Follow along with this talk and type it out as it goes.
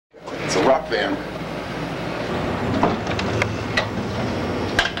rock band.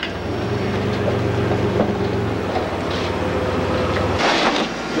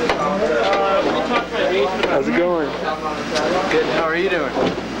 How's it going? Good, how are you doing?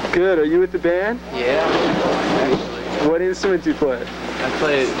 Good, are you with the band? Yeah, actually. What instrument do you play? I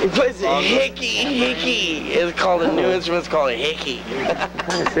play... He plays a hickey. It's called a new instrument, it's called a hickey.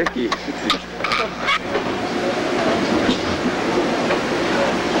 Nice, hickey.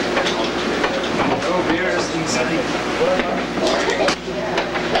 Oh, beers inside.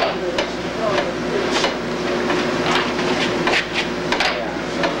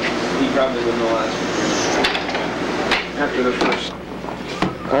 He probably wouldn't have lasted after the first.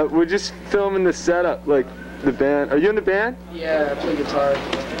 We're just filming the setup, like the band. Are you in the band? Yeah, I play guitar.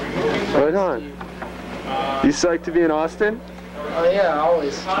 Right on. You psyched to be in Austin? Oh yeah,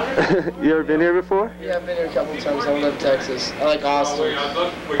 always. You ever been here before? Yeah, I've been here a couple times. I live in Texas. I like Austin.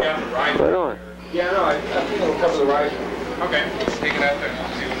 Right on. Yeah, no, I think we'll cover the ride. Okay, let's take it out there and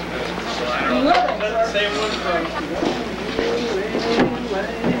see what's better. I don't know. That's the same one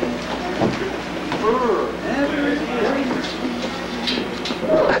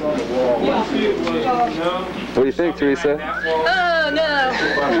What do you think, Teresa? Oh, no.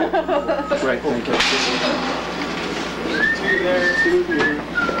 Right, thank you. Two there, two here.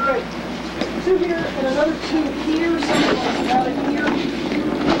 Okay. 2 here and another 2 here, something out of here.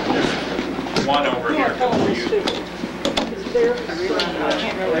 One over here for you. There.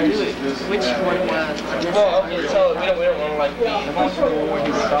 Which one was? Well, okay, so we don't want to like be. The most reward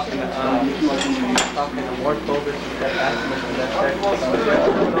is talking to more focus that aspect of that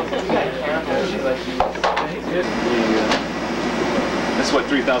That's what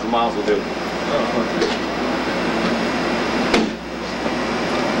 3,000 miles will do.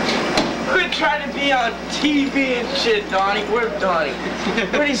 Quit trying to be on TV and shit, Donnie. Where's Donnie?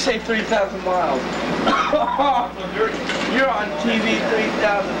 Where do you say 3,000 miles? You're on TV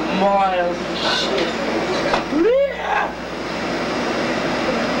 3,000 miles. Shit. Yeah.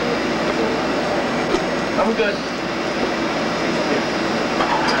 I'm good.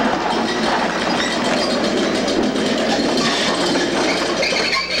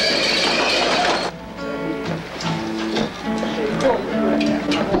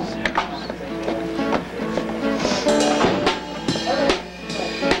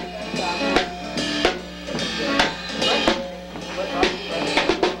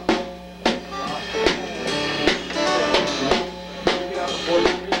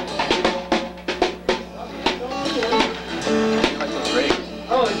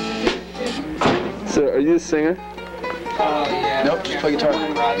 So, are you a singer? Yeah. Nope, just play guitar.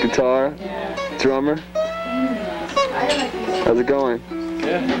 Guitar? Drummer? How's it going?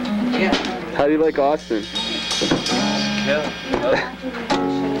 Good. Yeah. How do you like Austin? Yeah.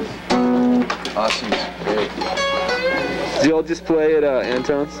 Austin's great. Do you all just play at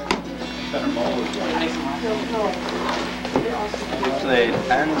Antone's? We played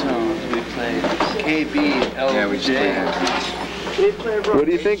Antone's, we played KBLJ. Yeah, we just played. What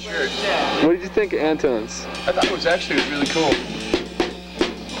do you think? What did you think of Antone's? I thought it was actually really cool.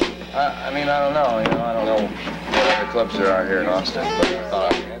 I mean, I don't know, I don't know what other clubs there are here in Austin, but I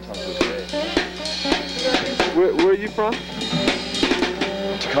thought Antone's was great. Where are you from?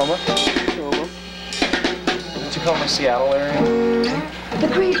 Tacoma? Tacoma, Seattle area. The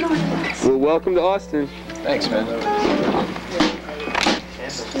Great Northwest. Well, welcome to Austin. Thanks, man.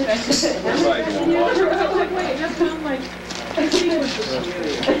 Are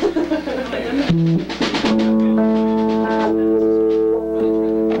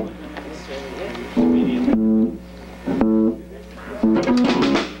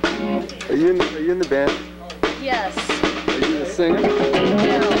you in the band? Yes. Are you the singer? No.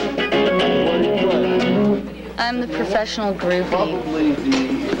 What do you play? I'm the professional groupie. Probably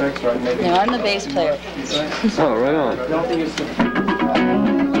the effects right maybe. No, I'm the bass player. Oh, right on. I don't think it's the...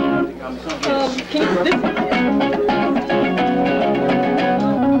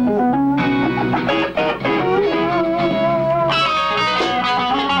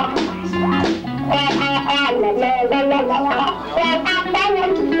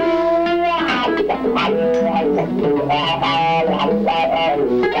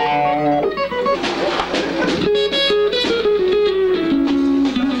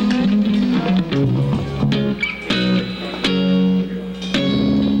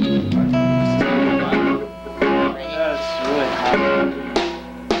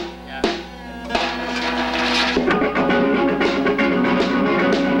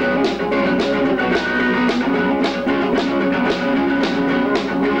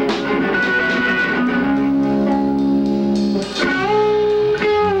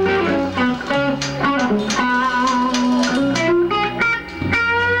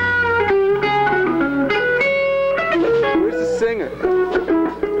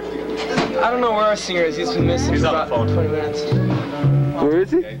 singer is. He's been missing for about 20 minutes. Where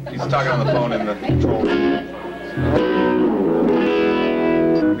is he? He's talking on the phone in the control room.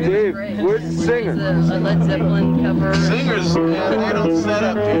 Dave, where's the singer? A Led Zeppelin cover. Singers, man, they don't set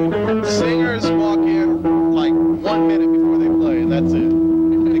up, dude. Singers walk in like 1 minute before they play, and that's it.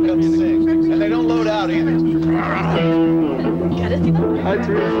 They come to sing. And they don't load out either. Hi,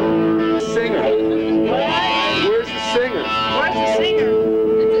 Teresa. Singer. Where's the singer? Where's the singer?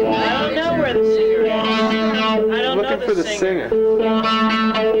 I don't know where the singer is. I don't Looking know for the singer.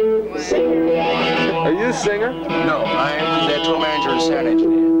 Are you the singer? No, I am the tour manager and sound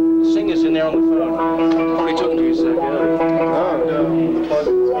engineer. The singer's in there on the phone. Probably talking to you, sir. Oh.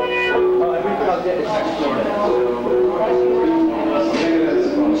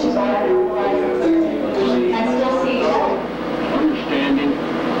 Understanding.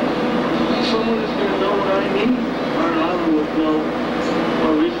 Someone is going to know what I need. Or another would know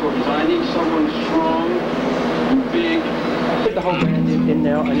what resources. I need someone strong and big. Get the whole band in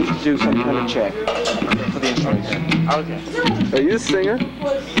now. I need to do some kind of check for the instruments. Okay. Are you the singer?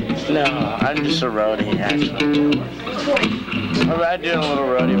 No, I'm just a roadie, actually. I do a little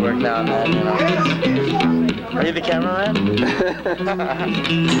roadie work now and then, you know. Are you the cameraman?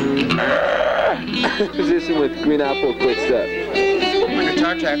 Position with GREENAPPLE quick step. I'm a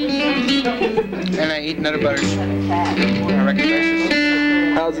guitar tech. And I eat Nutter Butters on a regular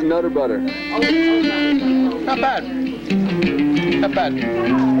basis. How's the Nutter Butter? Not bad. Not bad.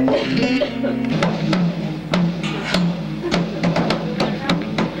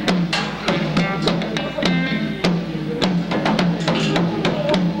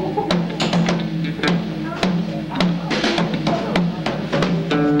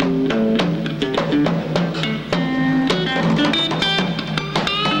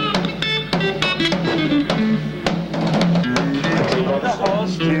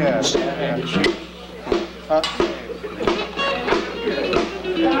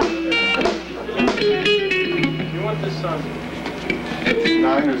 You want this song?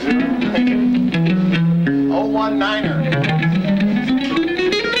 9 or 0. 019er.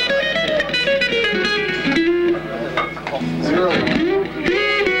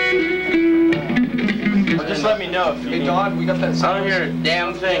 Just let me know if you need. Don, we got that I don't hear a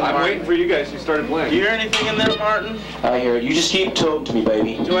damn thing, I'm Martin. waiting for you guys. You started Do playing. you hear anything in there, Martin? I hear it. You just keep talking to me,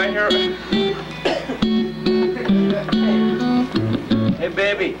 baby. Do I hear... Hey,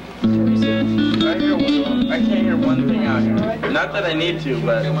 baby. I can't hear one thing out here. Not that I need to,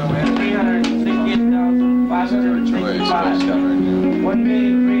 but... 368,565.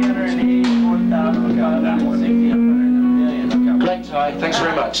 1,381,560. Thanks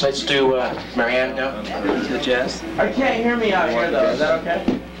very much. Let's do Marianne now. To the jazz. I can't hear me out here, though. Is that okay?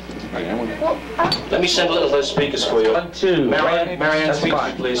 Let me send a little of those speakers for you. 1, 2. Marianne, speak to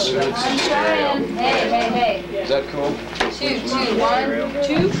me, please. Hey. Is that cool? 2, 2, 1,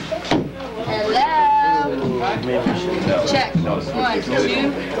 2. Hello. Check. 1, 2.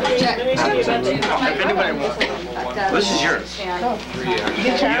 Check. 2, 2. If anybody wants... This is yours. You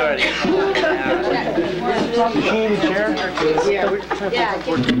already...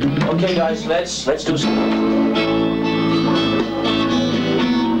 Yeah. Okay, guys, let's do some.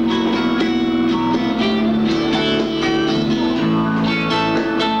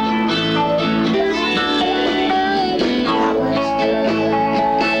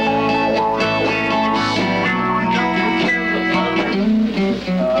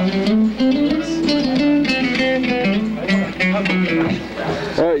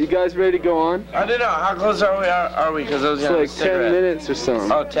 Alright, you guys ready to go on? I don't know. How close are we? Because I was It's going to like 10 minutes or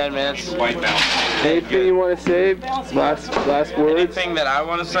something. Oh, 10 minutes. White Mountain. Anything you want to say? Last words? Anything that I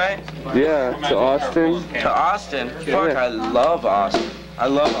want to say? Yeah, to Austin. To Austin? Fuck, I love Austin. I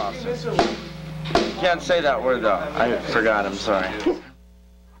love Austin. You can't say that word, though. I forgot. I'm sorry.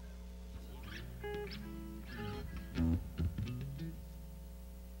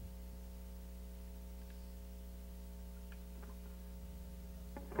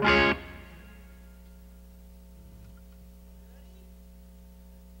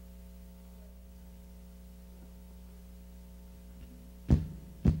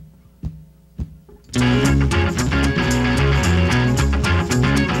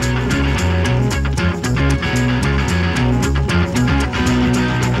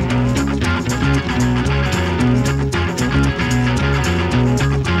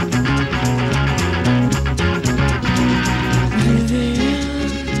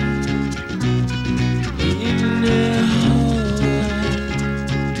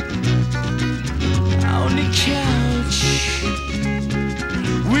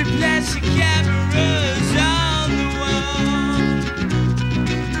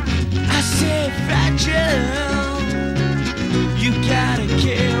 Friday. angel. You gotta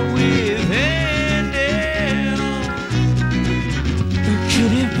care with handle.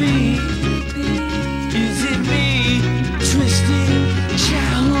 Could it be? Is it me? Twisted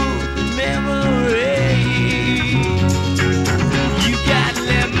childhood memory. You gotta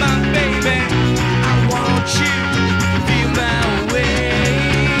let my baby. I want you to feel my way.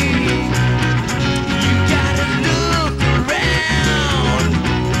 You gotta look around.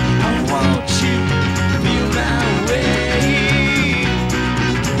 I want you to feel my way.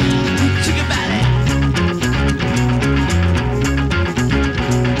 Think about it.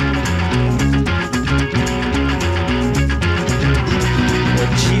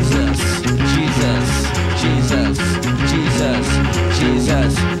 Jesus, Jesus, Jesus, Jesus,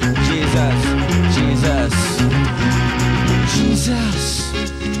 Jesus, Jesus, Jesus, Jesus,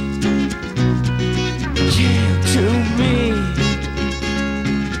 give to me.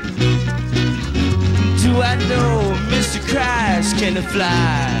 Do I know Mr. Christ can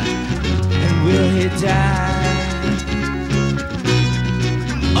fly, and will he die?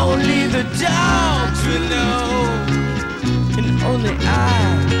 Only the dogs will know, and only I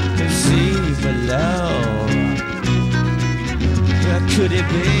can see below. What could it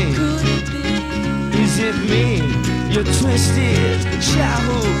be? Is it me? Your twisted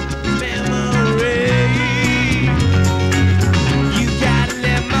childhood memory. You gotta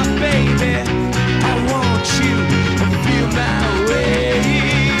let my baby. I want you to feel my way.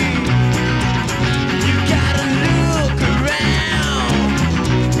 You gotta look around.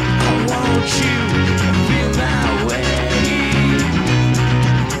 I want you to feel my way.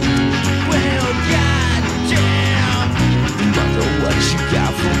 Well, goddamn, wonder what you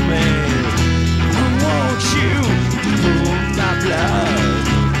got for me. I want you to pull my blood.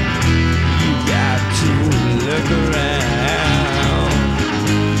 You got to look around.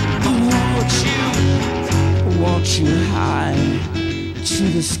 I want you high to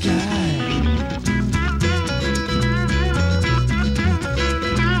the sky.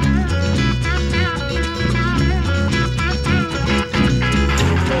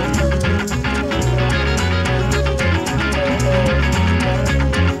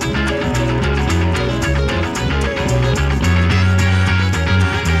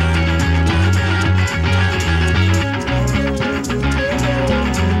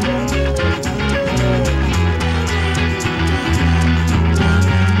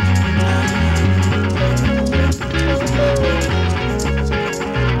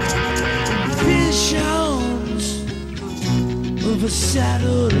 Visions of a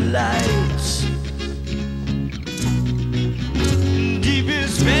satellites, deep in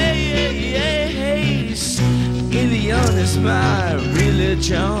space. Alien is my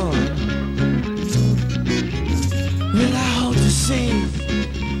religion. Well, I hope to see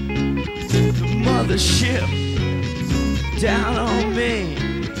the mothership down on me.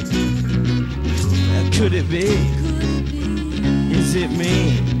 Could it be? Is it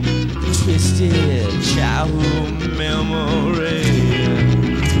me? Twisted childhood memory.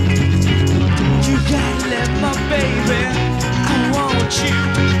 You gotta let my baby. I want you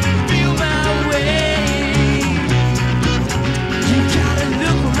to feel my way. You gotta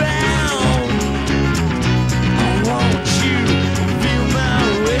look around. I want you to feel my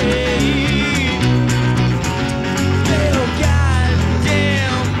way. Oh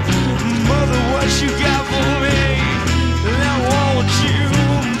goddamn, mother, what you got for me? I want you.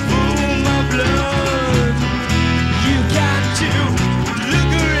 Blood. You got to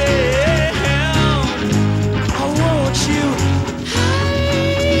look around. I want you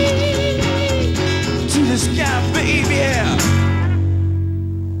high to the sky, baby.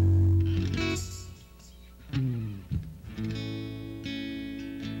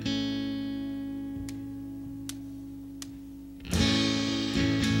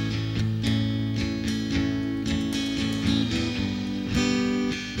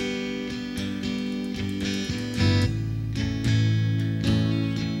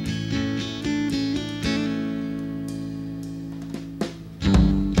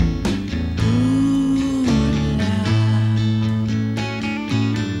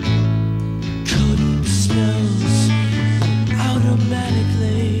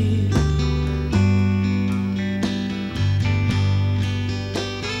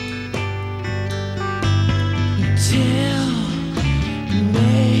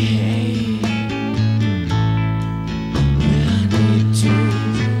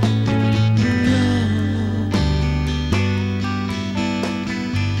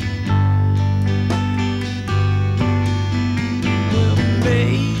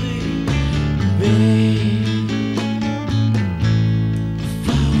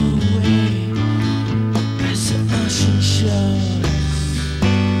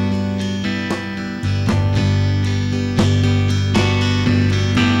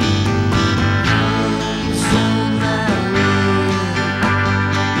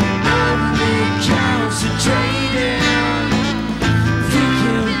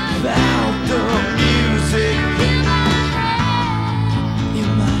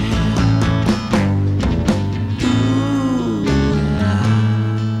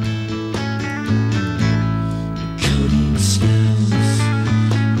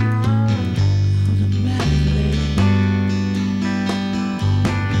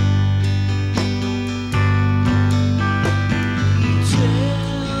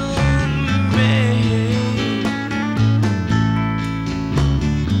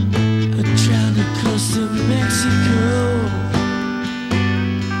 coast of Mexico.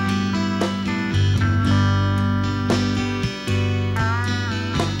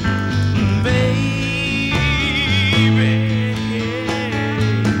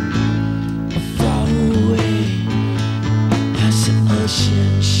 Far away as the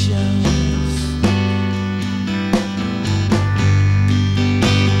ocean shows.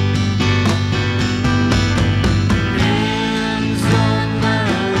 Hands on my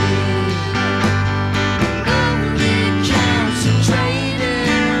knee, only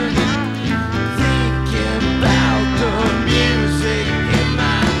concentrating, thinking about the music in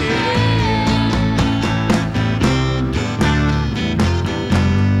my head.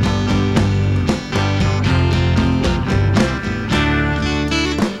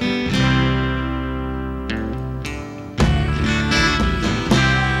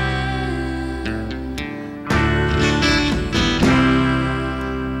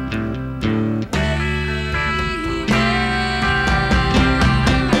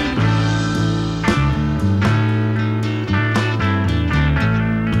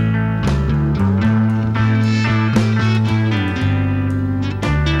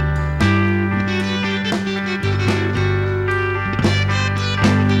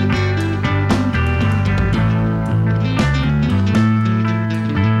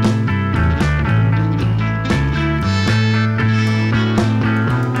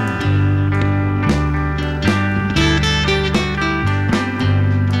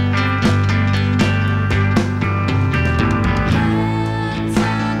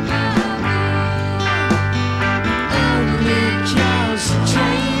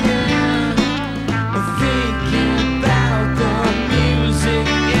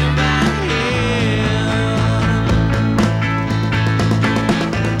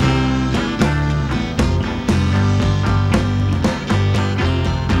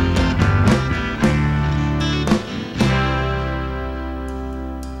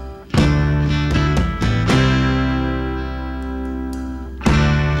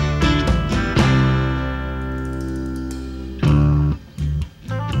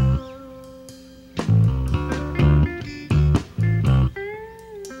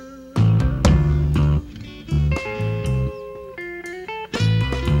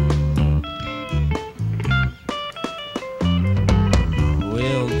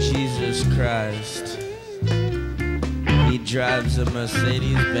 Well, Jesus Christ, he drives a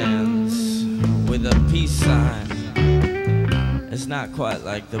Mercedes-Benz with a peace sign. It's not quite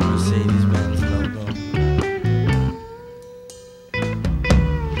like the Mercedes-Benz logo.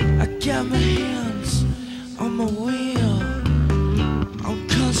 I got my hands on my wheel, I'm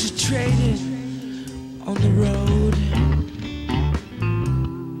concentrated on the road.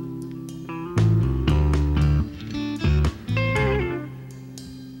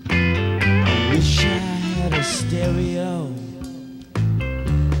 Wish I had a stereo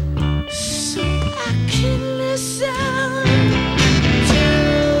so I can listen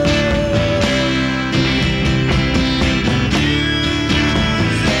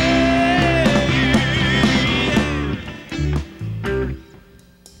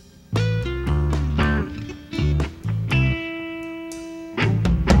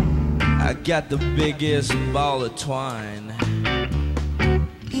I got the biggest ball of twine.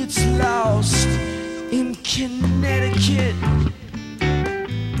 It's lost in Connecticut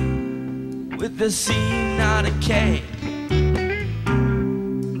with the C, not a K.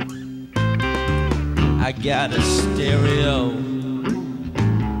 I got a stereo.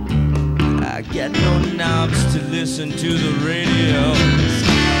 I got no knobs to listen to the radio.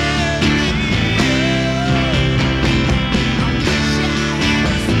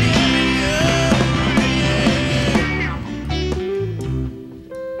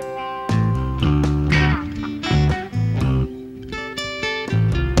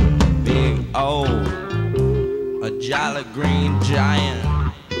 Oh, a jolly green giant.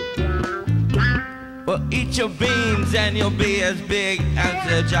 Well, eat your beans and you'll be as big as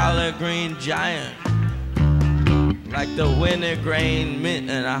a jolly green giant. Like the wintergreen mitten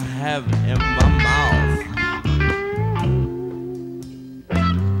I have in my mouth.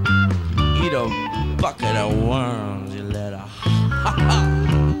 Eat a bucket of worms, you little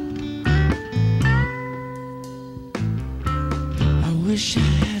I wish I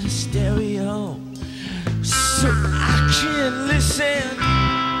had a stereo so I can listen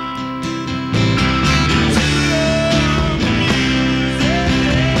to your music.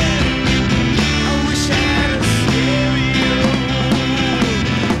 I wish I had a stereo.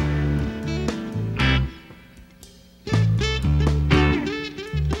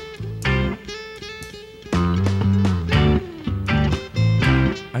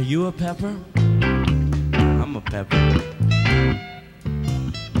 Are you a pepper? I'm a pepper.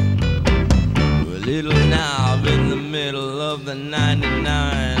 A little knob in the middle of the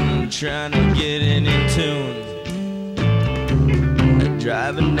 99, trying to get in tune.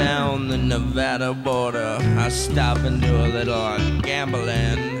 Driving down the Nevada border, I stop and do a little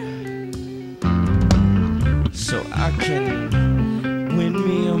gambling, so I can win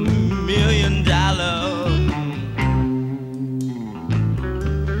me $1 million.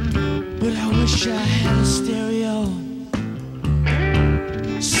 But I wish I had a stereo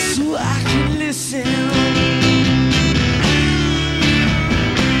so I can listen.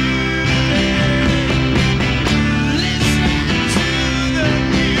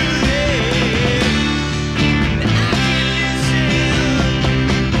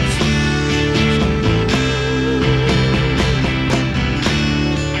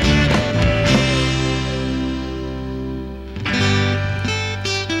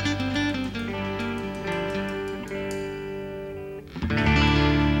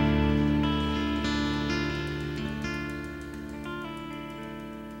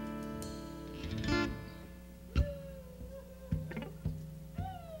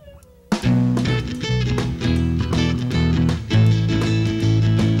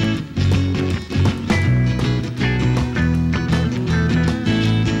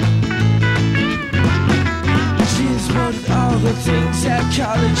 Things at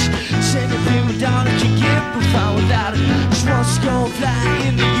college, send a prima donna can get profound without it. She wants to go and fly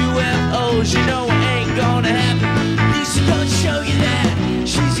in the UFOs. You know it ain't gonna happen. Lisa's gonna show you that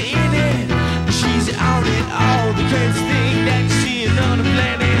she's in it, she's on it. All the crazy thing that you see in other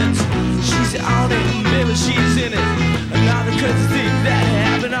planets, she's on it, baby, she's in it. And all the crazy things that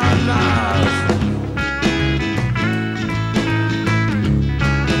happen on Mars.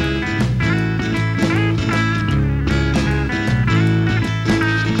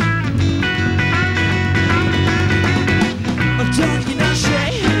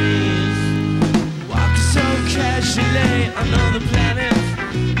 Another planet,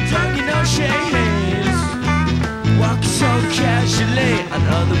 don't you know she is walking so casually,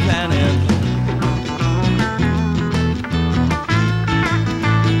 another planet.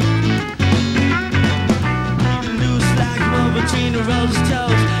 Even loose like move between the rose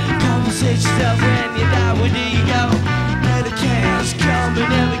toes. Conversation stuff when you die, where do you go? Leather cans come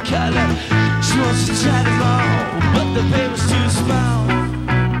in every color. She wants to try them all, but the paper's too small.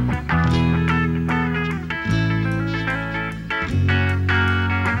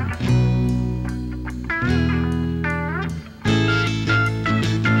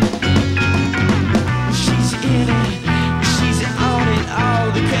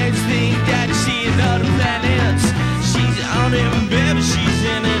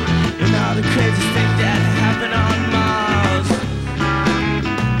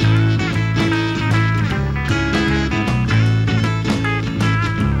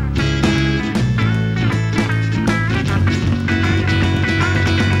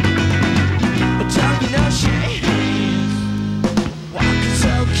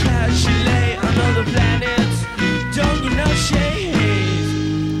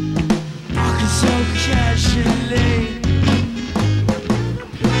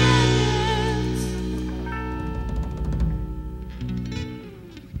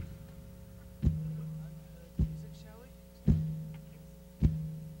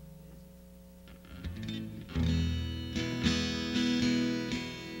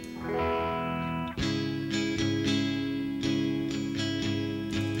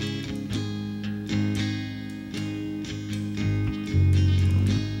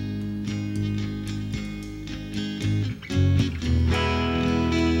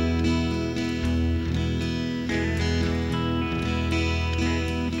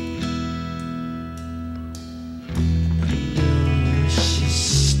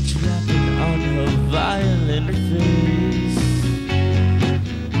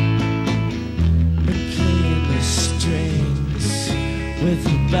 With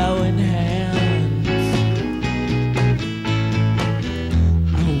a bow in hand,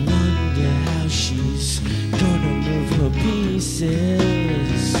 I wonder how she's gonna move her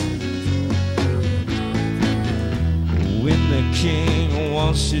pieces when the king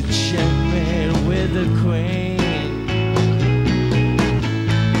wants to checkmate with the queen.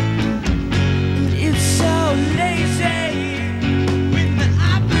 It's so lazy.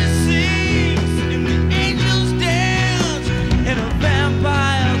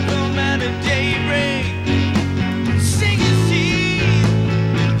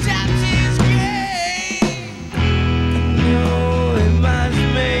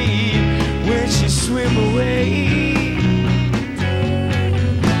 Swim away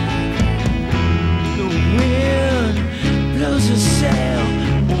the wind.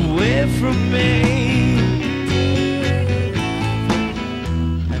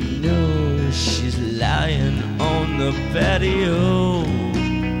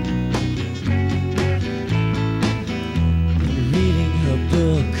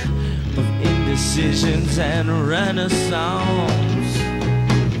 dreams and a renaissance.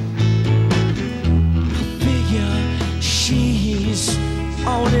 Figure she's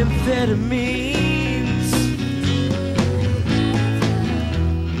on amphetamines.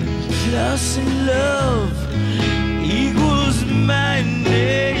 Plus love equals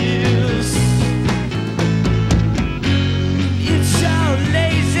madness. It's all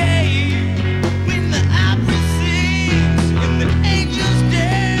lazy when the opera sings and the angels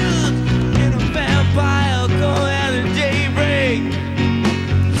dance and a vampire go out at daybreak.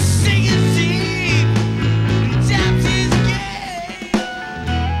 Singing deep and taps his gate.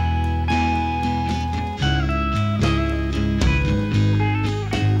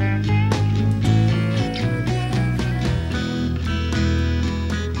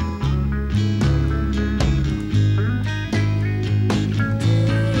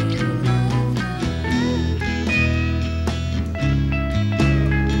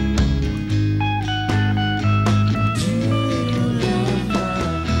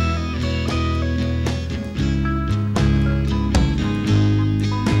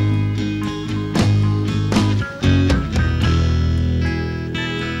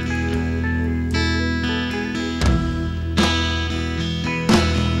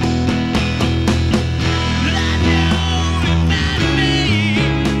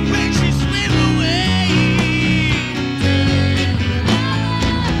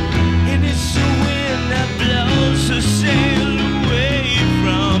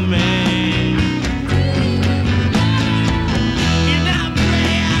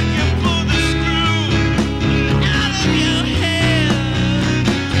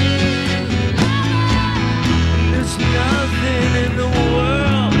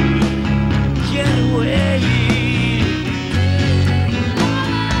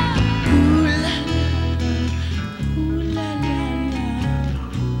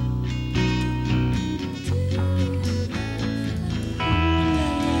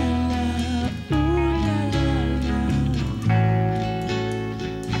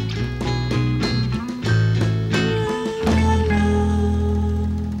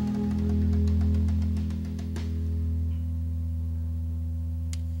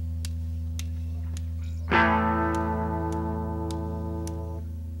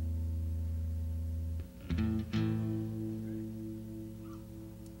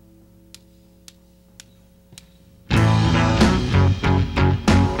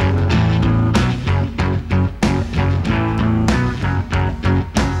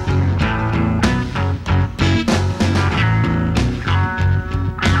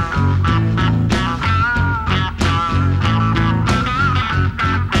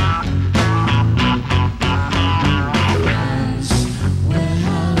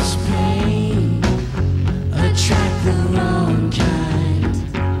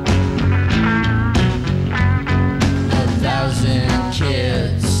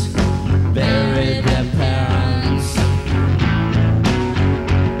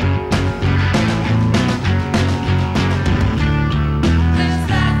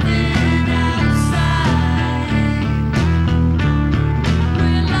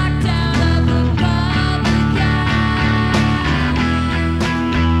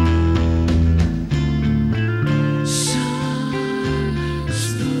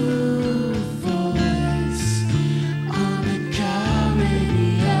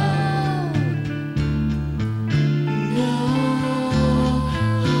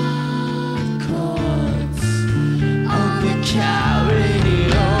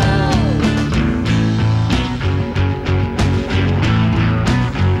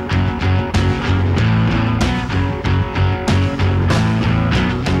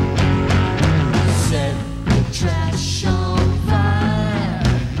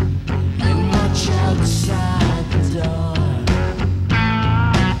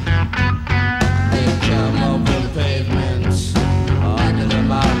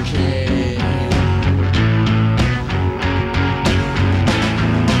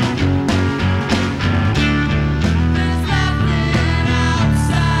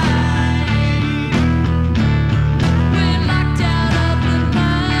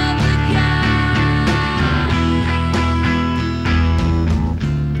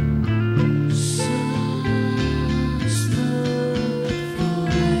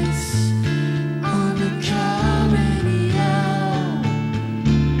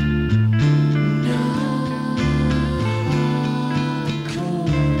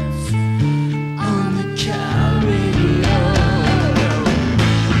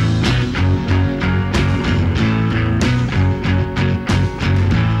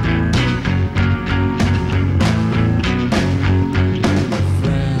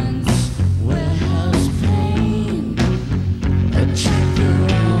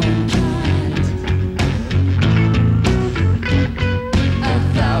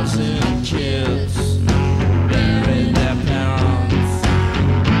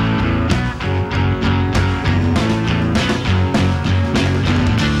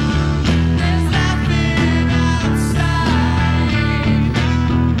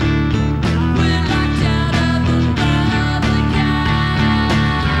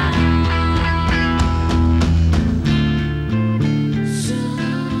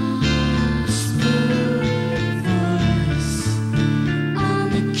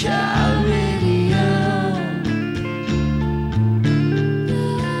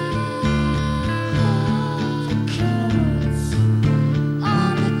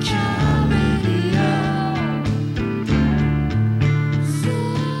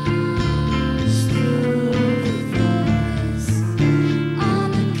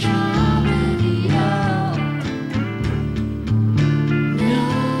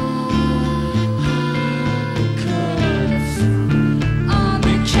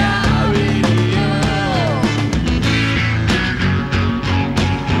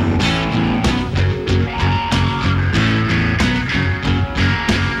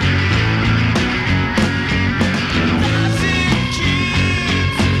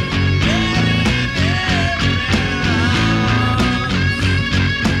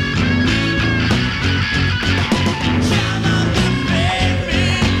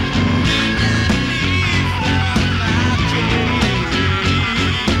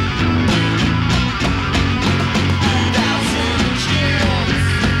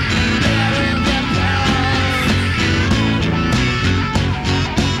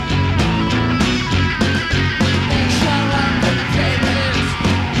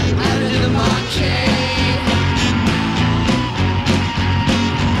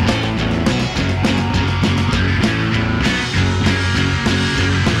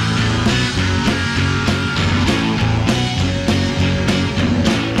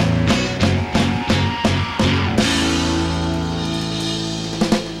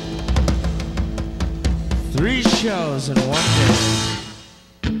 in one day.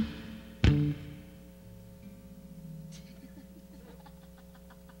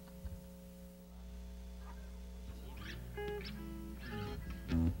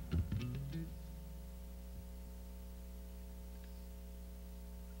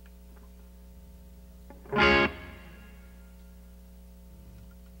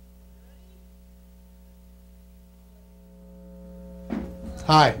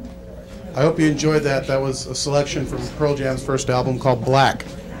 Hi. I hope you enjoyed that. That was a selection from Pearl Jam's first album called Black.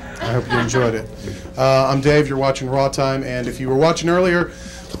 I hope you enjoyed it. I'm Dave. You're watching Raw Time, and if you were watching earlier,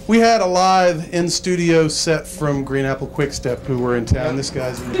 we had a live in-studio set from Greenapple Quickstep, who were in town. This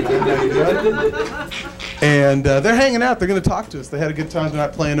guy's in the band. And they're hanging out. They're going to talk to us. They had a good time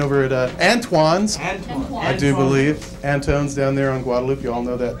tonight playing over at Antoine's, I do believe. Antoine's down there on Guadalupe. You all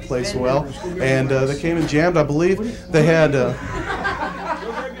know that place well. And they came and jammed. I believe they had...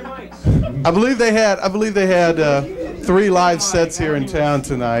 I believe they had 3 live sets here in town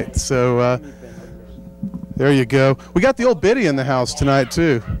tonight. So there you go. We got the old Biddy in the house tonight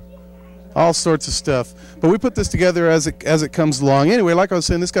too. All sorts of stuff. But we put this together as it comes along. Anyway, like I was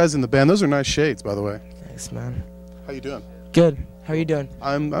saying, this guy's in the band. Those are nice shades, by the way. Thanks, man. How you doing? Good. How are you doing?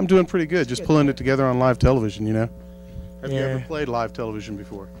 I'm doing pretty good. Just pulling it together on live television, you know. Have you ever played live television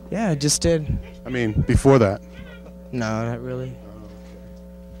before? Yeah, I just did. I mean, before that. No, not really.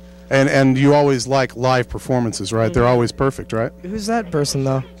 And you always like live performances, right? They're always perfect, right? Who's that person,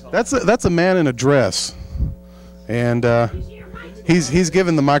 though? That's a man in a dress, and he's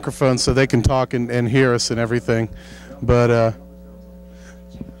given the microphone so they can talk and hear us and everything. But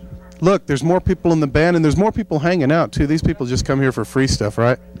look, there's more people in the band, and there's more people hanging out too. These people just come here for free stuff,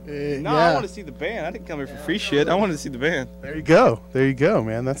 right? No, I want to see the band. I didn't come here for free shit. I wanted to see the band. There you go. There you go,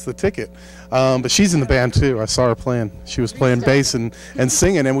 man. That's the ticket. But she's in the band too. I saw her playing. She was playing bass and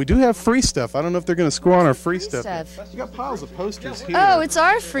singing. And we do have free stuff. I don't know if they're going to score on our free stuff. You got piles of posters here. Oh, it's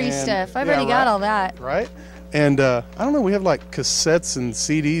our free stuff. I've already got all that. Right? And I don't know. We have like cassettes and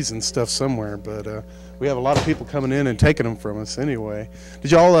CDs and stuff somewhere. But we have a lot of people coming in and taking them from us anyway.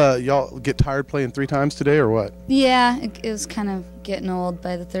 Did y'all get tired playing 3 times today or what? Yeah, it was kind of getting old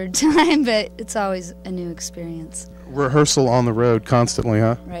by the 3rd time, but it's always a new experience. Rehearsal on the road constantly,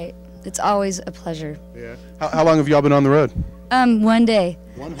 huh? Right. It's always a pleasure. Yeah. How long have y'all been on the road? 1 day.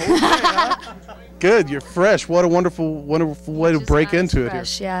 One whole day, huh? Good. You're fresh. What a wonderful way to break into it here.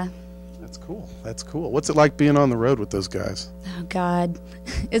 Yeah. That's cool. That's cool. What's it like being on the road with those guys? Oh, God.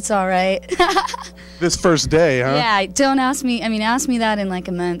 It's all right. This first day, huh? Yeah, don't ask me. I mean, ask me that in like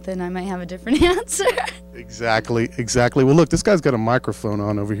a month and I might have a different answer. Exactly. Well, look, this guy's got a microphone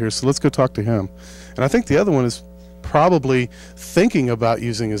on over here, so let's go talk to him. And I think the other one is probably thinking about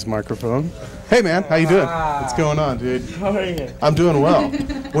using his microphone. Hey, man, how you doing? What's going on, dude? How are you? I'm doing well.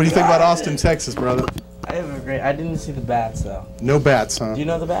 What do you think about Austin, Texas, brother? I didn't see the bats though. No bats, huh? Do you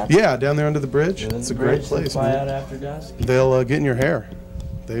know the bats? Yeah, down there under the bridge. It's a great place. Fly out after dusk. They'll get in your hair.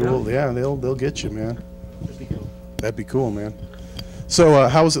 They will. Yeah, they'll get you, man. That'd be cool. That'd be cool, man. So,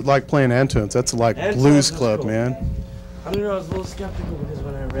 how was it like playing Antoine's? That's like blues club, cool. man. I don't know. I was a little skeptical because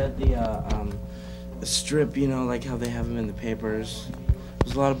when I read the strip, you know, like how they have them in the papers,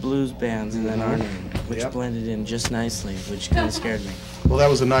 there's a lot of blues bands and then our name, which blended in just nicely, which kind of scared me. Well, that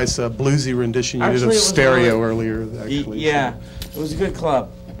was a nice bluesy rendition you did of Stereo earlier. Actually, yeah, it was a good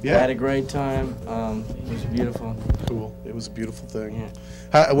club. Yeah, I had a great time. It was beautiful. Cool. It was a beautiful thing.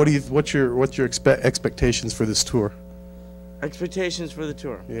 Yeah. What's your expectations for this tour? Expectations for the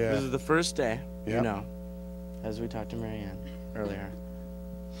tour. Yeah. This is the first day. Yeah. You know, as we talked to Marianne earlier.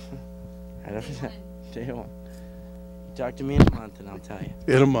 I don't know. Day 1. Talk to me in a month and I'll tell you.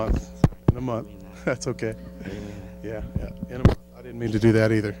 In a month. In a month. That's okay. Yeah. In a month. I didn't mean to do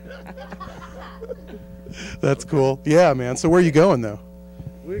that either. That's cool. Yeah, man. So where are you going though?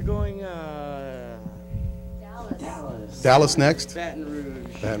 We're going Dallas next? Baton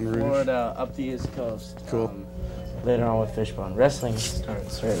Rouge. Florida, up the East Coast. Cool. Later on with Fishbone. Wrestling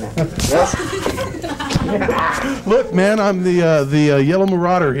starts right now. Look, man, I'm the Yellow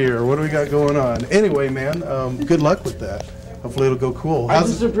Marauder here. What do we got going on? Anyway, man, good luck with that. Hopefully it'll go cool. I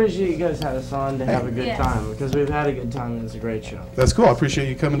just appreciate you guys had us on to have a good time because we've had a good time and it's a great show. That's cool. I appreciate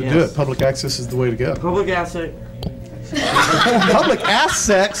you coming to do it. Public access is the way to go. Public access. Public ass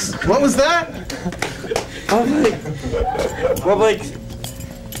sex? What was that? Public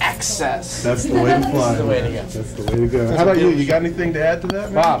access. That's the way to fly. That's the way to go. That's the way to go. How about you? You got anything to add to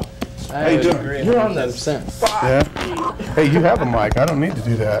that, man? Bob. How you doing? You're on that. Yeah. Hey, you have a mic. I don't need to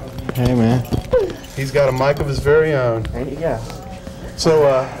do that. Hey, man. He's got a mic of his very own. There you go.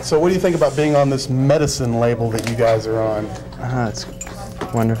 So what do you think about being on this medicine label that you guys are on?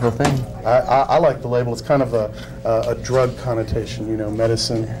 wonderful thing. I like the label. It's kind of a drug connotation, you know,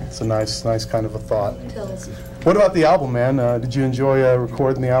 medicine. It's a nice kind of a thought. What about the album, man? Did you enjoy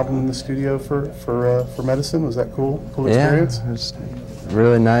recording the album in the studio for Medicine? Was that cool? Cool experience? Yeah, it was a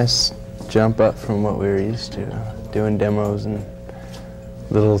really nice jump up from what we were used to, doing demos in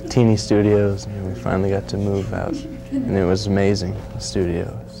little teeny studios, and we finally got to move out, and it was amazing, the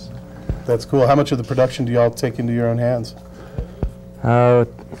studios. That's cool. How much of the production do y'all take into your own hands?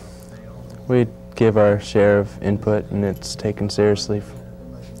 We give our share of input, and it's taken seriously.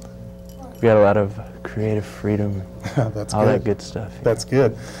 We got a lot of creative freedom, That's all good. that good stuff. That's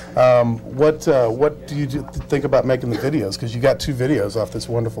good. What do you think about making the videos? Because you got 2 videos off this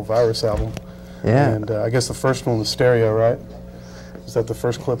wonderful Virus album. Yeah. And I guess the first one was stereo, right? Was that the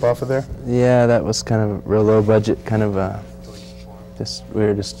first clip off of there? Yeah, that was kind of real low budget, kind of we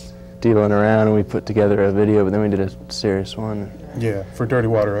were just dealing around, and we put together a video, but then we did a serious one. Yeah, for Dirty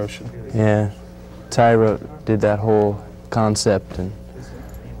Water Ocean. Yeah, Ty did that whole concept, and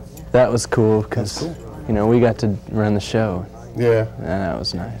that was cool because you know, we got to run the show. Yeah, and that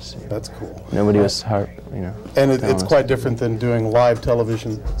was nice. That's cool. Nobody was hard, you know. And it's quite different than doing live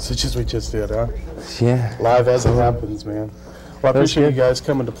television, such as we just did, huh? Yeah. Live as it happens, man. Well, I appreciate you guys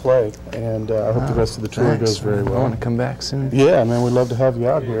coming to play, and I hope the rest of the tour goes very well. I want to come back soon. Yeah, man, we'd love to have you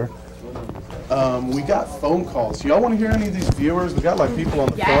out here. We got phone calls. Y'all want to hear any of these viewers? We got like people on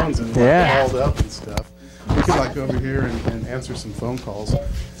the phones and called up and stuff. We could like go over here and answer some phone calls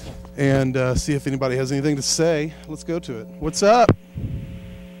and see if anybody has anything to say. Let's go to it. What's up?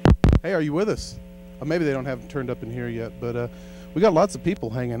 Hey, are you with us? Maybe they don't have it turned up in here yet, but we got lots of people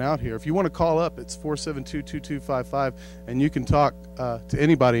hanging out here. If you want to call up, it's 472-2255, and you can talk to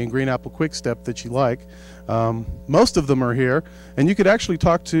anybody in Green Apple Quick Step that you like. Most of them are here, and you could actually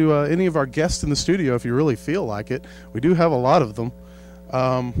talk to any of our guests in the studio if you really feel like it. We do have a lot of them.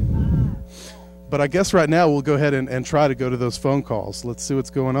 But I guess right now we'll go ahead and try to go to those phone calls. Let's see what's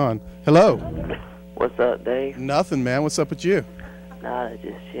going on. Hello. What's up, Dave? Nothing, man. What's up with you? Nah,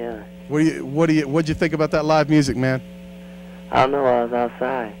 just chilling. What'd you think about that live music, man? I don't know. I was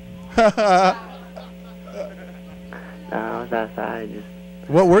outside. Nah, I was outside just.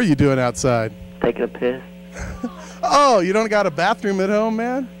 What were you doing outside? Taking a piss. Oh, you don't got a bathroom at home,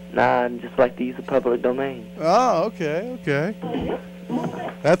 man? Nah, I just like to use the public domain. Oh, okay.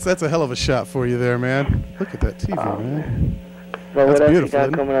 That's a hell of a shot for you there, man. Look at that TV, man. So That's what else beautiful, you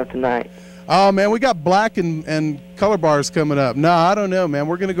got coming up tonight? Oh, man, we got black and color bars coming up. No, I don't know, man.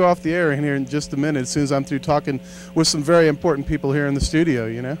 We're going to go off the air in here in just a minute as soon as I'm through talking with some very important people here in the studio,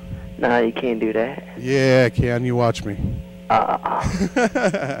 you know? Nah, you can't do that. Yeah, I can. You watch me.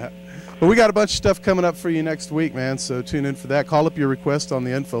 But we got a bunch of stuff coming up for you next week, man, so tune in for that. Call up your request on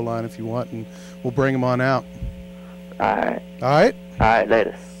the info line if you want, and we'll bring them on out. All right. All right? All right,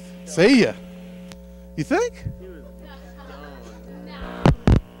 later. See ya. You think?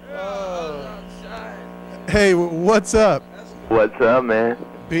 Hey, what's up? What's up, man?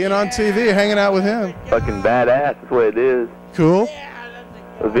 Being on TV, hanging out with him. Fucking badass, that's what it is. Cool.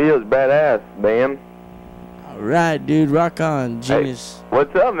 The video's badass, man. All right, dude, rock on, genius. Hey,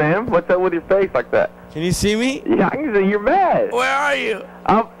 what's up, man? What's up with your face like that? Can you see me? Yeah, I can see you're mad. Where are you?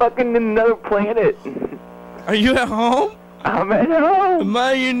 I'm fucking in another planet. Are you at home? I'm at home. Am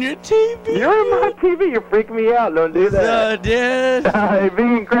I in your TV? You're in my TV. You're freaking me out. Don't do that. Dude. You're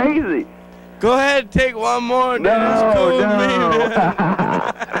being crazy. Go ahead and take one more, dude. No, it's cool no. with me,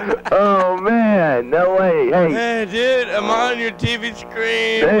 man. Oh, man. No way. Hey. Hey, dude, I'm on your TV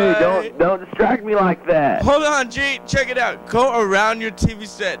screen. Hey, don't distract me like that. Hold on, G. Check it out. Go around your TV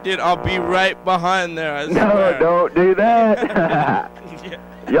set, dude. I'll be right behind there. I swear. No, don't do that.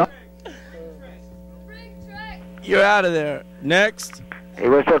 Yeah. You're out of there. Next. Hey,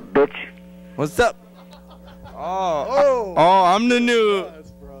 what's up, bitch? What's up? Oh, I'm the new.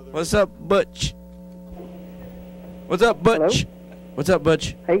 What's up, Butch? What's up, Butch? Hello? What's up,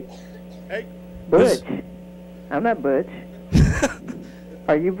 Butch? Hey. Hey. Butch. I'm not Butch.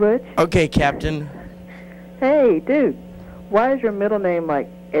 Are you Butch? Okay, Captain. Hey, dude. Why is your middle name like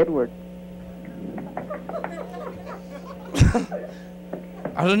Edward?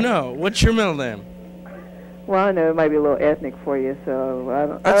 I don't know. What's your middle name? Well, I know it might be a little ethnic for you, so I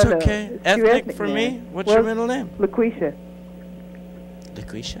don't That's know. okay. It's too Ethnic for me? man. What's your middle name? LaQuisha.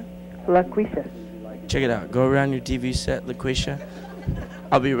 LaQuisha? LaQuisha. Check it out. Go around your TV set, LaQuisha.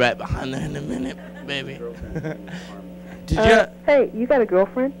 I'll be right behind there in a minute, baby. Did you? Hey, you got a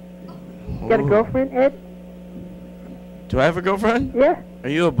girlfriend? You got a girlfriend, Ed? Do I have a girlfriend? Yeah. Are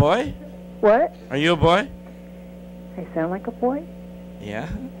you a boy? What? Are you a boy? I sound like a boy? Yeah.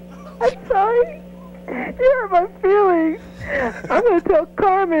 I'm sorry. You hurt my feelings. I'm gonna tell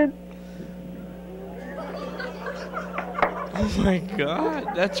Carmen. Oh my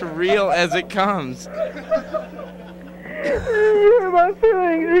God, that's real as it comes. You hurt my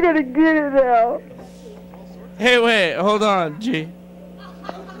feelings. You're gonna get it now. Hey, wait, hold on, G.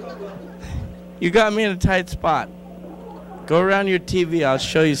 You got me in a tight spot. Go around your TV, I'll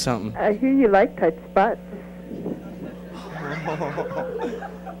show you something. I hear you like tight spots.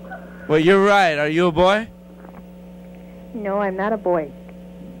 Well, you're right. Are you a boy? No, I'm not a boy.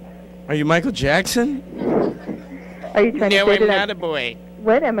 Are you Michael Jackson? Are you trying to No, say I'm that not a boy.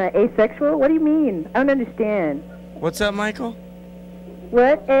 What? Am I asexual? What do you mean? I don't understand. What's up, Michael?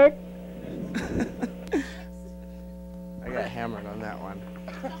 What, Ed? I got hammered on that one.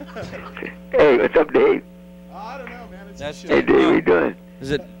 Hey, what's up, Dave? I don't know, man. That's Hey, Dave, how you doing?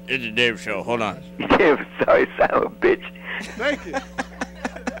 It's a Dave show. Hold on. Damn, sorry, silent bitch. Thank you.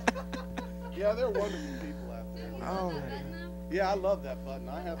 Yeah, they're wonderful people out there. Oh, yeah, I love that button.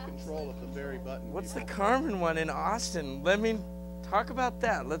 I have control of the very button. What's the Carmen one in Austin? Let me talk about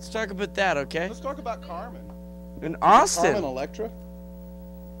that. Let's talk about that, okay? Let's talk about Carmen. In Austin. Carmen Electra?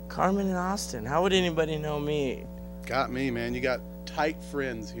 Carmen in Austin. How would anybody know me? Got me, man. You got tight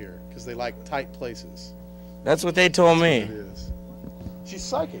friends here because they like tight places. That's what they told me. It is. She's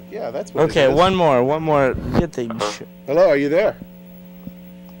psychic. Yeah, that's what Okay, it is. one more. Get the... Hello, are you there?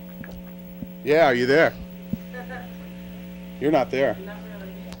 Yeah, are you there? You're not there.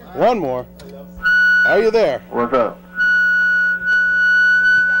 One more. Are you there? What's up?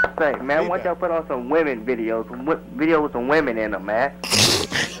 Say, man, why don't y'all put on some women videos? Video with some women in them, man.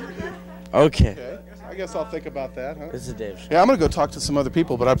 Okay. I guess I'll think about that, huh? This is Dave. Yeah, I'm going to go talk to some other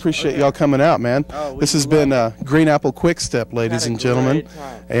people, but I appreciate y'all coming out, man. This has been Green Apple Quick Step, ladies and gentlemen.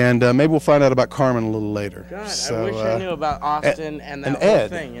 And maybe we'll find out about Carmen a little later. God, so, I wish I knew about Austin and that whole Ed,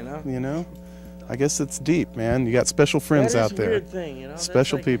 thing, you know? You know? I guess it's deep, man. You got special friends out there. That's a weird thing, you know?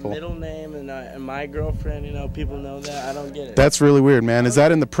 Special That's like people. Middle name and my girlfriend, you know, people know that. I don't get it. That's really weird, man. Is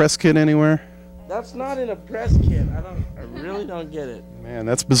that in the press kit anywhere? That's not in a press kit. I really don't get it. Man,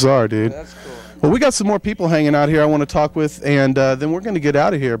 that's bizarre, dude. That's cool. Well, we got some more people hanging out here I want to talk with, and then we're going to get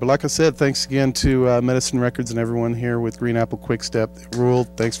out of here. But like I said, thanks again to Medicine Records and everyone here with Green Apple Quick Step. It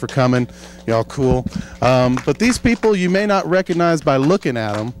ruled. Thanks for coming. Y'all cool. But these people you may not recognize by looking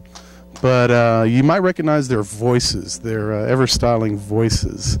at them, but you might recognize their voices, their ever-styling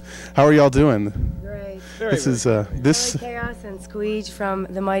voices. How are y'all doing? Great. This is this. Chaos and Squeege from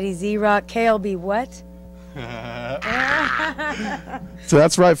the mighty Z-Rock. KLB what? So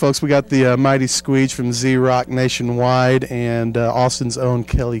that's right, folks. We got the mighty Squeege from Z-Rock Nationwide and Austin's own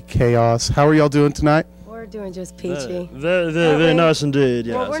Kelly Chaos. How are y'all doing tonight? We're doing just peachy. Very nice indeed,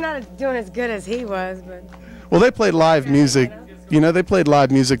 yes. Well, we're not doing as good as he was, but... Well, they played live music. You know, they played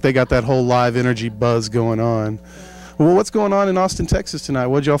live music. They got that whole live energy buzz going on. Well, what's going on in Austin, Texas tonight?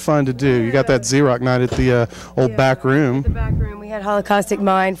 What'd y'all find to do? You got that Z-Rock night at the old back room. The back room. We had Holocaustic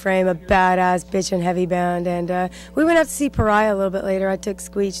Mind Frame, a badass bitchin' heavy band, and we went up to see Pariah a little bit later. I took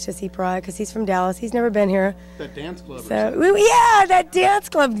Squeege to see Pariah because he's from Dallas. He's never been here. That dance club. So yeah, that dance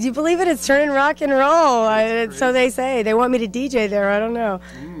club. Do you believe it? It's turning rock and roll. So they say. They want me to DJ there. I don't know.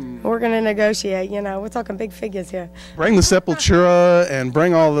 We're gonna negotiate. You know, we're talking big figures here. Bring the Sepultura and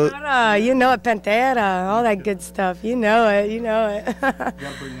bring all the. You know it, Pantera, all that good stuff. You know it. You know it. You gotta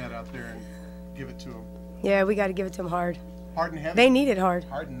bring that out there and give it to them. Yeah, we got to give it to them hard. Hard and heavy. They need it hard.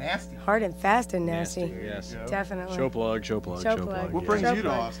 Hard and nasty. Hard and fast and nasty. Yes. Definitely. Show plug. What brings you to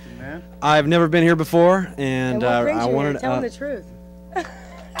Austin, man? I've never been here before, and I wanted. Tell them the truth.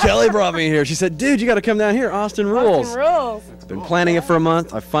 Kelly brought me here. She said, "Dude, you got to come down here. Austin rules." Austin rules. Been planning it for a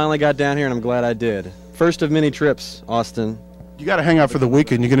month. I finally got down here, and I'm glad I did. First of many trips, Austin. You got to hang out for the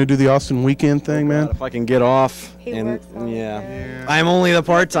weekend. You gonna do the Austin weekend thing, man? If I can get off, yeah. I'm only the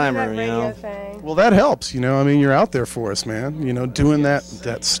part-timer, you know. Well, that helps. You know, I mean, you're out there for us, man. You know, doing that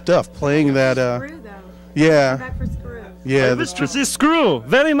stuff, playing that. Yeah. Yeah, that's true. Screw,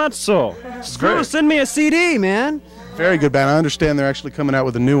 very much so. Screw, send me a CD, man. Very good band. I understand they're actually coming out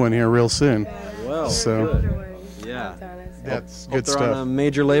with a new one here real soon. Well, so yeah, that's hope good they're stuff. on a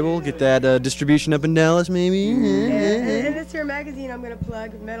major label. Get that distribution up in Dallas, maybe. Yeah, and this here magazine I'm going to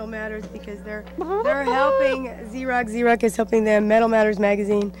plug, Metal Matters, because they're helping Z-Rock. Z-Rock is helping them. Metal Matters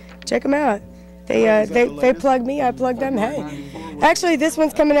magazine. Check them out. They plug me. I plug them. Hey, actually, this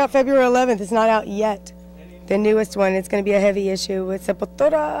one's coming out February 11th. It's not out yet. The newest one. It's going to be a heavy issue with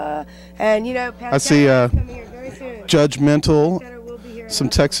Sepultura, and you know. I see Judgmental, some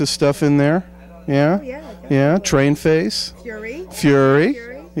Texas stuff in there. Yeah. Yeah. Train Face. Fury.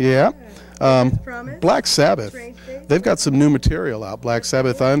 Yeah. Black Sabbath. They've got some new material out, Black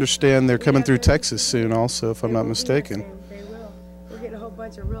Sabbath. I understand they're coming through Texas soon also, if I'm not mistaken. They will. We're getting a whole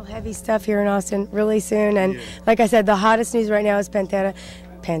bunch of real heavy stuff here in Austin really soon. And like I said, the hottest news right now is Pantera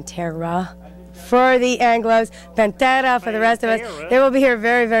for the Anglos, Pantera for the rest of us. They will be here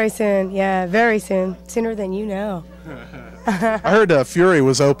very, very soon. Yeah, very soon. Sooner than you know. I heard Fury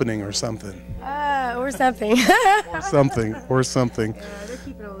was opening or something. Or something. or something. Yeah, they're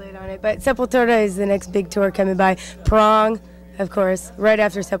keeping a lid on it. But Sepultura is the next big tour coming by. Prong, of course, right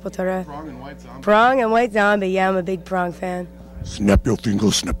after Sepultura. Prong and White Zombie. Yeah, I'm a big Prong fan. Snap your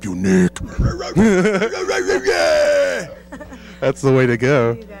fingers, snap your neck. That's the way to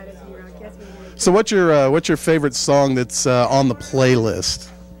go. So what's your favorite song that's on the playlist?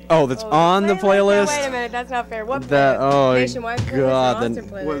 Oh, that's on the playlist? Wait a minute, that's not fair. What that, playlist? Oh, Nationwide playlist God. Austin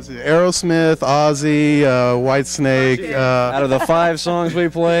playlist? What is it? Aerosmith, Ozzy, Whitesnake. Out of the 5 songs we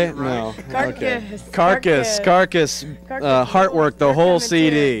play? No. Carcass. Heartwork, the whole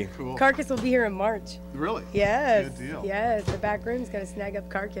CD. Cool. Carcass will be here in March. Really? Yes. Good deal. Yes, the back room's going to snag up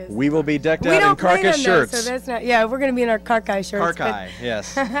Carcass. We will be decked out in Carcass shirts. So that's not, yeah, we're going to be in our Carcass shirts. Carcass,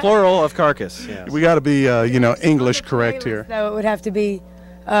 yes. Plural of Carcass, yes. We got to be, English correct here. So it would have to be,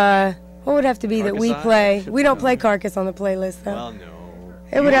 what would have to be that we play? We don't play Carcass on the playlist, though. Well, no.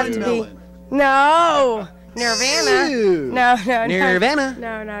 It would have to be, no. Nirvana. No.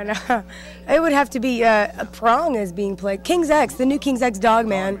 Nirvana. No. It would have to be a Prong is being played. King's X, the new King's X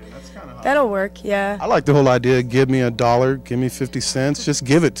Dogman. That'll work, yeah. I like the whole idea. Give me $1, give me 50 cents. Just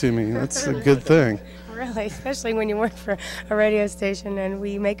give it to me. That's a good thing. Really, especially when you work for a radio station and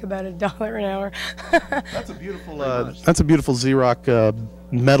we make about $1 an hour. That's a beautiful Z-Rock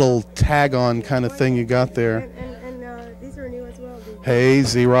metal tag-on kind of thing you got there. And these are new as well. Hey,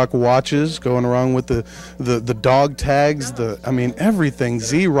 Z-Rock watches going around with the dog tags, everything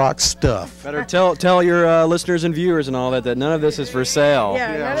Z-Rock stuff. Better tell your listeners and viewers and all that none of this is for sale.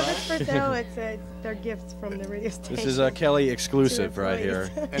 Yeah, none of it's for sale. It's their gifts from the radio station. This is a Kelly exclusive right here.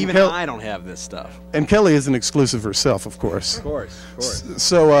 Even I don't have this stuff. And Kelly is an exclusive herself, of course. Of course.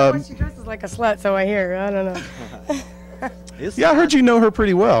 So, she dresses like a slut, so I hear. I don't know. Yeah, I heard you know her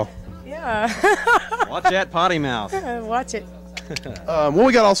pretty well. Yeah. Watch that potty mouth. Watch it. Well,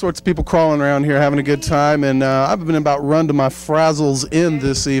 we got all sorts of people crawling around here having a good time, and I've been about run to my frazzles in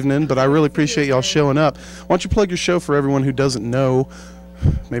this evening, but I really appreciate y'all showing up. Why don't you plug your show for everyone who doesn't know?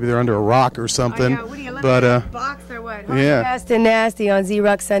 Maybe they're under a rock or something. Box or what? Yeah. Fast and Nasty on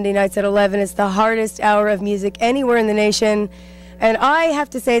Z-Rock Sunday nights at 11. It's the hardest hour of music anywhere in the nation. And I have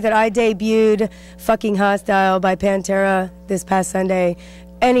to say that I debuted Fucking Hostile by Pantera this past Sunday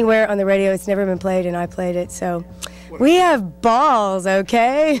anywhere on the radio. It's never been played, and I played it. So we have balls,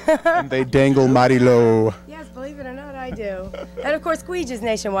 okay? And they dangle mighty low. Yes, believe it or not, I do. And, of course, Squeege is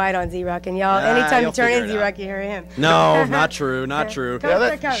nationwide on Z-Rock. And, y'all, anytime you turn in Z-Rock, you hear him. No, not true. Not true. Yeah,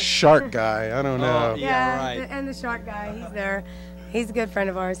 that shark guy, I don't know. Yeah, right. And the shark guy, he's there. He's a good friend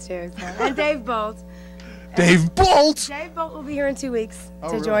of ours, too. So. And Dave Bolt. Dave Bolt! Dave Bolt will be here in 2 weeks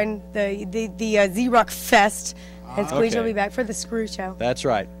to join the Z-Rock Fest. And Squeege will be back for the Screw Show. That's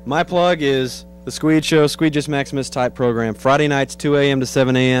right. My plug is the Squeege Show, Squeege's Maximus type program. Friday nights, 2 a.m. to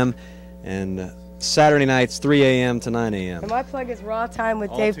 7 a.m. And Saturday nights, 3 a.m. to 9 a.m. And my plug is Raw Time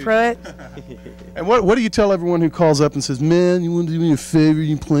with Dave Prewitt. And what do you tell everyone who calls up and says, man, you want to do me a favor?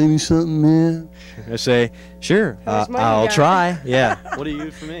 You play me something, man? I say, sure, I'll try. Yeah. What do you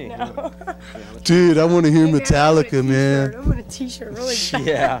use for me? No. Dude, I want to hear Metallica, man. I want a t-shirt really bad.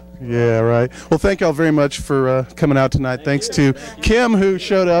 Yeah. Yeah, right. Well, thank y'all very much for coming out tonight. Thanks to Kim, who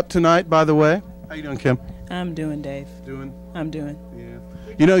showed up tonight, by the way. How you doing, Kim? I'm doing, Dave. Doing? I'm doing. Yeah.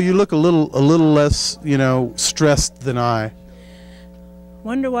 You know, you look a little less, stressed than I.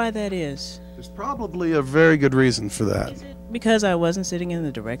 Wonder why that is. There's probably a very good reason for that. Is it because I wasn't sitting in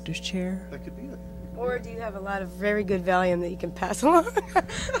the director's chair? That could be it. Or do you have a lot of very good Valium that you can pass along?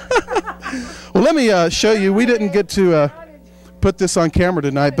 Well, let me show you. We didn't get to put this on camera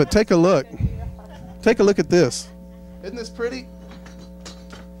tonight, but take a look. Take a look at this. Isn't this pretty?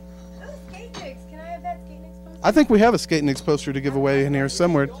 I think we have a Skate Nicks poster to give away in here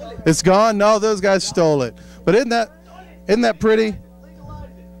somewhere. It's gone? No, those guys stole it. But isn't that pretty?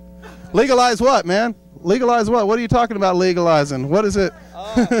 Legalize what, man? Legalize what? What are you talking about legalizing? What is it?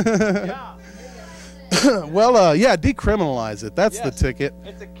 Well, yeah, decriminalize it. That's the ticket.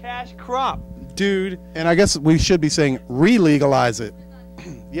 It's a cash crop, dude. And I guess we should be saying re-legalize it.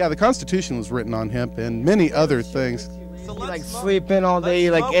 Yeah, the Constitution was written on hemp and many other things. You like sleep in all day,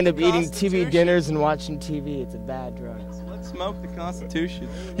 you like end up eating TV dinners and watching TV. It's a bad drug. Smoke the Constitution.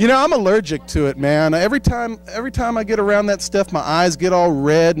 You know, I'm allergic to it, man. Every time I get around that stuff, my eyes get all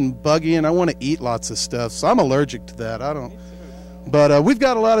red and buggy, and I want to eat lots of stuff. So I'm allergic to that. I don't. But we've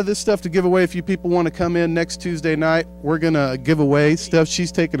got a lot of this stuff to give away. If you people want to come in next Tuesday night, we're going to give away stuff.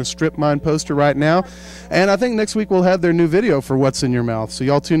 She's taking a Strip Mine poster right now. And I think next week we'll have their new video for What's in Your Mouth. So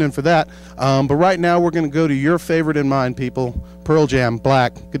y'all tune in for that. But right now we're going to go to your favorite and mine, people. Pearl Jam,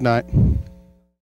 Black. Good night.